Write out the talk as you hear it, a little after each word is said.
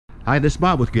Hi, this is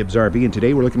Bob with Gibbs RV, and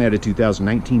today we're looking at a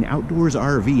 2019 Outdoors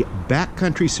RV Back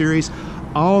Country Series.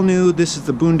 All new. This is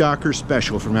the Boon Docker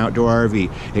Special from Outdoor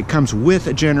RV. It comes with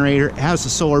a generator, has a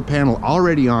solar panel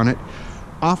already on it,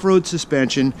 off-road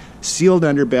suspension, sealed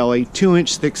underbelly,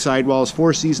 2-inch thick sidewalls,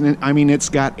 4-season. I mean, it's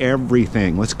got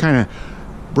everything. Let's kind of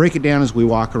break it down as we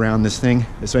walk around this thing.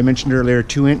 As I mentioned earlier,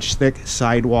 2-inch thick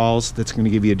sidewalls. That's going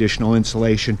to give you additional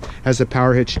insulation. Has a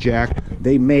power hitch jack.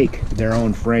 They make their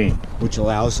own frame, which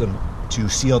allows them to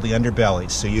seal the underbellies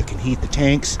so you can heat the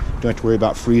tanks. Don't have to worry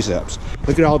about freeze-ups.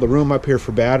 Look at all the room up here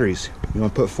for batteries. You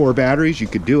want to put 4 batteries? You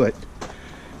could do it.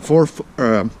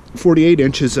 48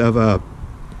 inches of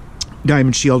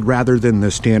diamond shield rather than the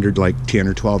standard like 10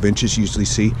 or 12 inches you usually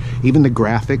see. Even the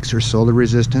graphics are solar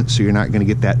resistant, so you're not going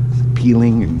to get that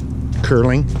peeling and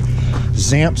curling.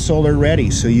 ZAMP solar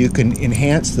ready, so you can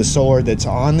enhance the solar that's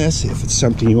on this if it's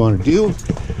something you want to do.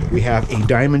 We have a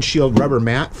diamond shield rubber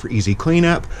mat for easy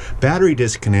cleanup, battery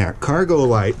disconnect, cargo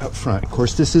light up front. Of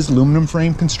course, this is aluminum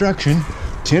frame construction,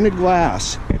 tinted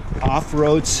glass,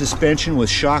 off-road suspension with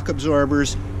shock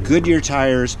absorbers, Goodyear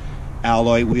tires,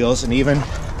 alloy wheels, and even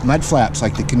mud flaps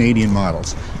like the Canadian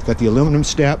models. Got the aluminum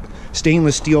step,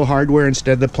 stainless steel hardware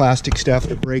instead of the plastic stuff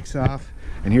that breaks off.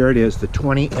 And here it is, the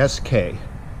 20SK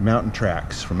mountain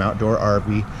tracks from Outdoor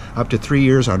RV, up to 3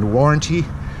 years on warranty.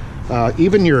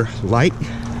 Even your light,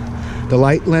 the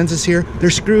light lenses here, they're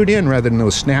screwed in rather than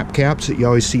those snap caps that you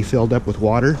always see filled up with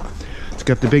water. It's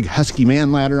got the big Husky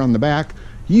man ladder on the back,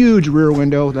 huge rear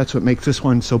window. That's what makes this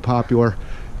one so popular.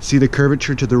 See the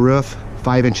curvature to the roof,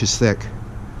 5 inches thick.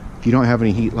 You don't have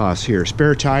any heat loss here.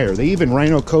 Spare tire. They even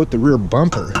rhino coat the rear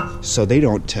bumper so they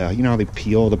don't, you know how they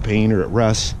peel the paint or it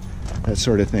rusts, that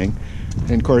sort of thing.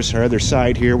 And of course, our other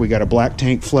side here, we got a black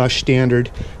tank flush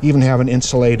standard. Even have an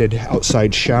insulated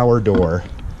outside shower door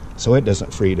so it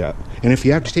doesn't freeze up. And if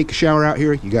you have to take a shower out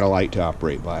here, you got a light to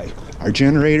operate by. Our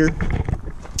generator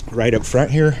right up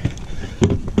front here,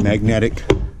 magnetic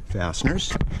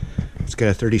fasteners. It's got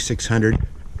a 3600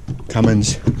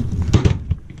 Cummins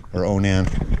or Onan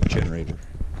generator.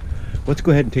 Let's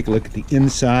go ahead and take a look at the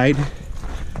inside.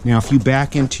 Now, if you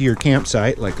back into your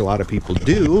campsite, like a lot of people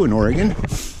do in Oregon,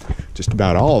 just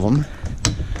about all of them,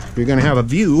 you're going to have a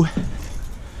view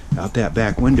out that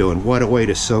back window, and what a way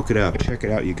to soak it up. Check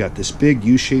it out. You got this big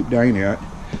U-shaped dinette,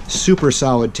 super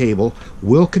solid table,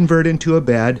 will convert into a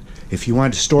bed. If you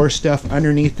want to store stuff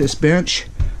underneath this bench,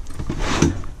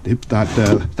 they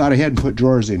thought ahead and put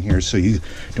drawers in here so you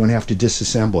don't have to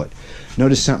disassemble it.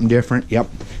 Notice something different. Yep,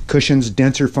 cushions,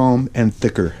 denser foam, and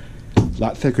thicker. A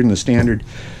lot thicker than the standard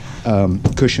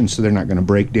cushions, so they're not going to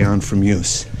break down from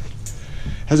use.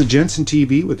 Has a Jensen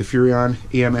TV with a Furrion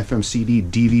AM/FM CD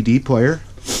DVD player.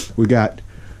 We got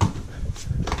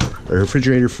a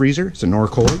refrigerator freezer. It's a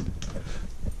Norcold.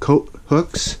 Coat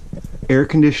hooks, air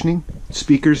conditioning,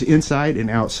 speakers inside and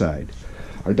outside.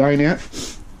 Our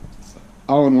dinette,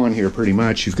 all in one here pretty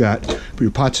much. You've got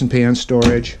your pots and pans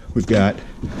storage. We've got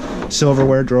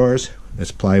silverware drawers.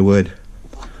 That's plywood.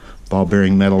 Ball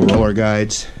bearing metal roller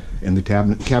guides. And the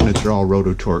cabinets are all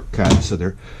Rototorque cut, so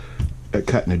they're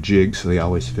cut in a jig, so they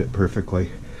always fit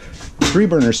perfectly.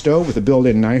 3-burner stove with a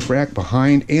built-in knife rack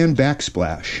behind and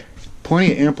backsplash.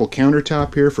 Plenty of ample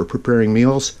countertop here for preparing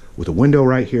meals with a window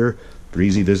right here for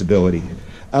easy visibility.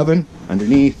 Oven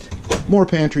underneath. More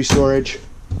pantry storage.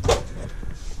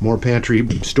 More pantry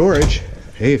storage.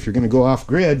 Hey, if you're going to go off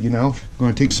grid, you know,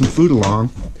 going to take some food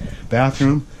along.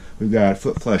 Bathroom. We've got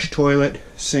foot flush toilet,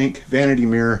 sink, vanity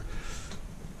mirror,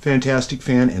 fantastic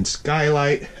fan and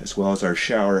skylight, as well as our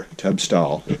shower tub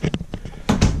stall.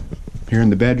 Here in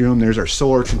the bedroom, there's our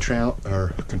solar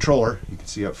controller. You can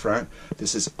see up front.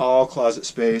 This is all closet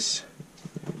space.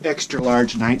 Extra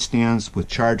large nightstands with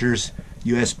chargers,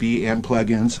 USB and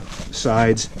plug-ins,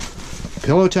 sides,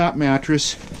 pillow top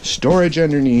mattress, storage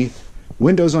underneath,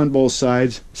 windows on both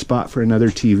sides, spot for another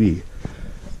TV.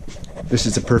 This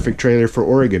is a perfect trailer for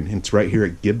Oregon. It's right here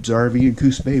at Gibbs RV in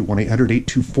Coos Bay,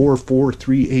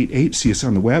 1-800-824-4388. See us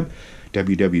on the web,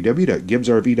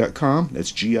 www.gibbsrv.com.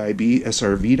 That's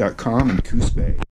GIBSRV.com in Coos Bay.